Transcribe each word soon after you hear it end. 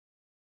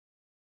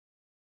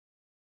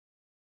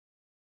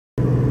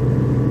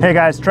Hey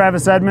guys,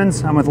 Travis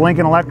Edmonds. I'm with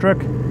Lincoln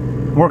Electric.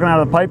 I'm working out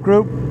of the pipe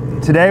group.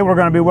 Today we're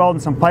going to be welding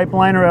some pipe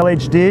liner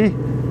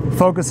LHD,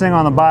 focusing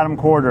on the bottom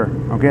quarter.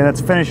 Okay,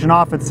 that's finishing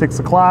off at 6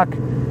 o'clock.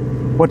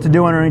 What to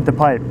do underneath the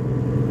pipe.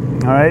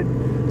 All right,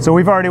 so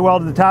we've already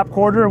welded the top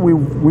quarter.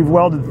 We've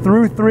welded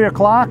through 3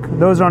 o'clock.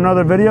 Those are on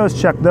other videos.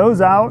 Check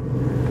those out.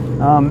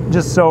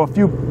 Just so a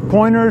few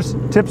pointers,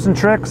 tips and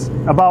tricks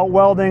about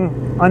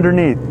welding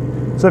underneath.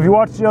 So if you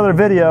watch the other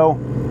video,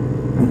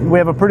 we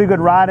have a pretty good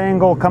rod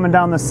angle coming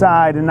down the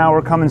side, and now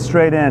we're coming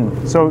straight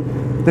in. So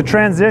the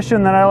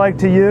transition that I like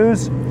to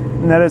use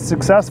and that is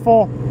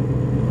successful,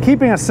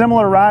 keeping a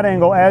similar rod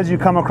angle as you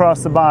come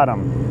across the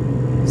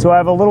bottom. So I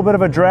have a little bit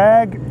of a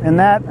drag in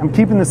that I'm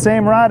keeping the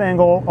same rod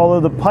angle,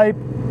 although the pipe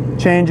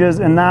changes,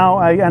 and now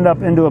I end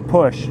up into a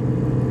push.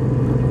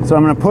 So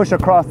I'm going to push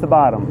across the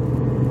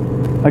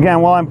bottom.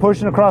 Again, while I'm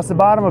pushing across the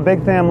bottom, a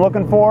big thing I'm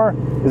looking for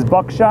is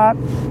buckshot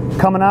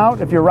coming out.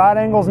 If your rod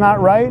angle's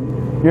not right,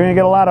 you're going to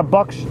get a lot of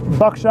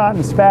buckshot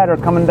and spatter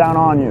coming down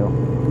on you.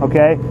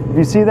 Okay? If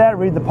you see that,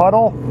 read the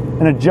puddle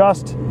and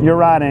adjust your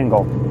rod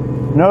angle.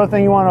 Another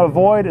thing you want to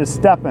avoid is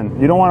stepping.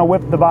 You don't want to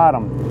whip the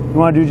bottom. You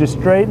want to do just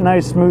straight,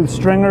 nice, smooth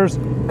stringers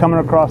coming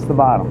across the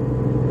bottom.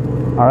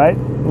 All right?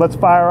 Let's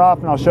fire off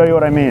and I'll show you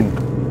what I mean.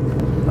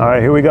 All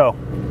right, here we go.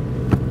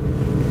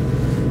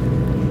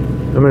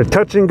 I'm going to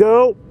touch and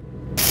go,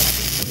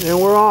 and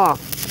we're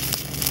off.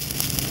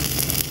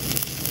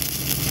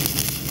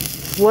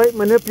 Slight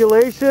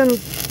manipulation,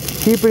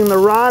 keeping the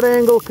rod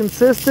angle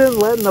consistent,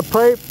 letting the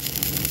pipe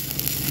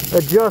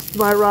adjust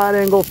my rod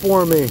angle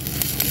for me.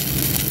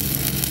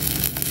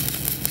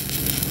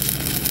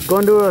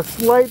 Going to a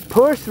slight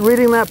push,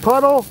 reading that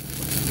puddle.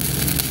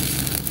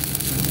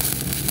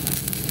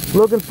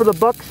 Looking for the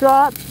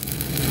buckshot.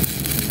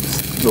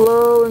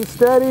 Slow and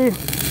steady.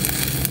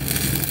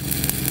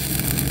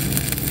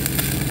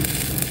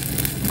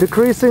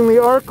 Decreasing the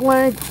arc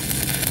length.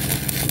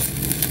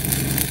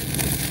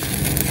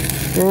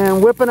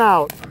 And whipping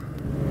out.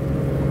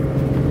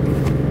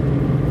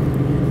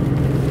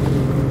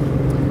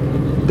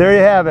 There you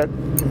have it,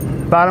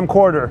 bottom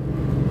quarter.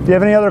 If you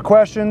have any other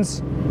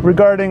questions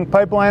regarding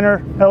pipe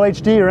liner,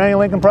 LHD, or any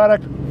Lincoln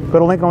product, go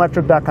to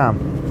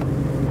lincolnelectric.com.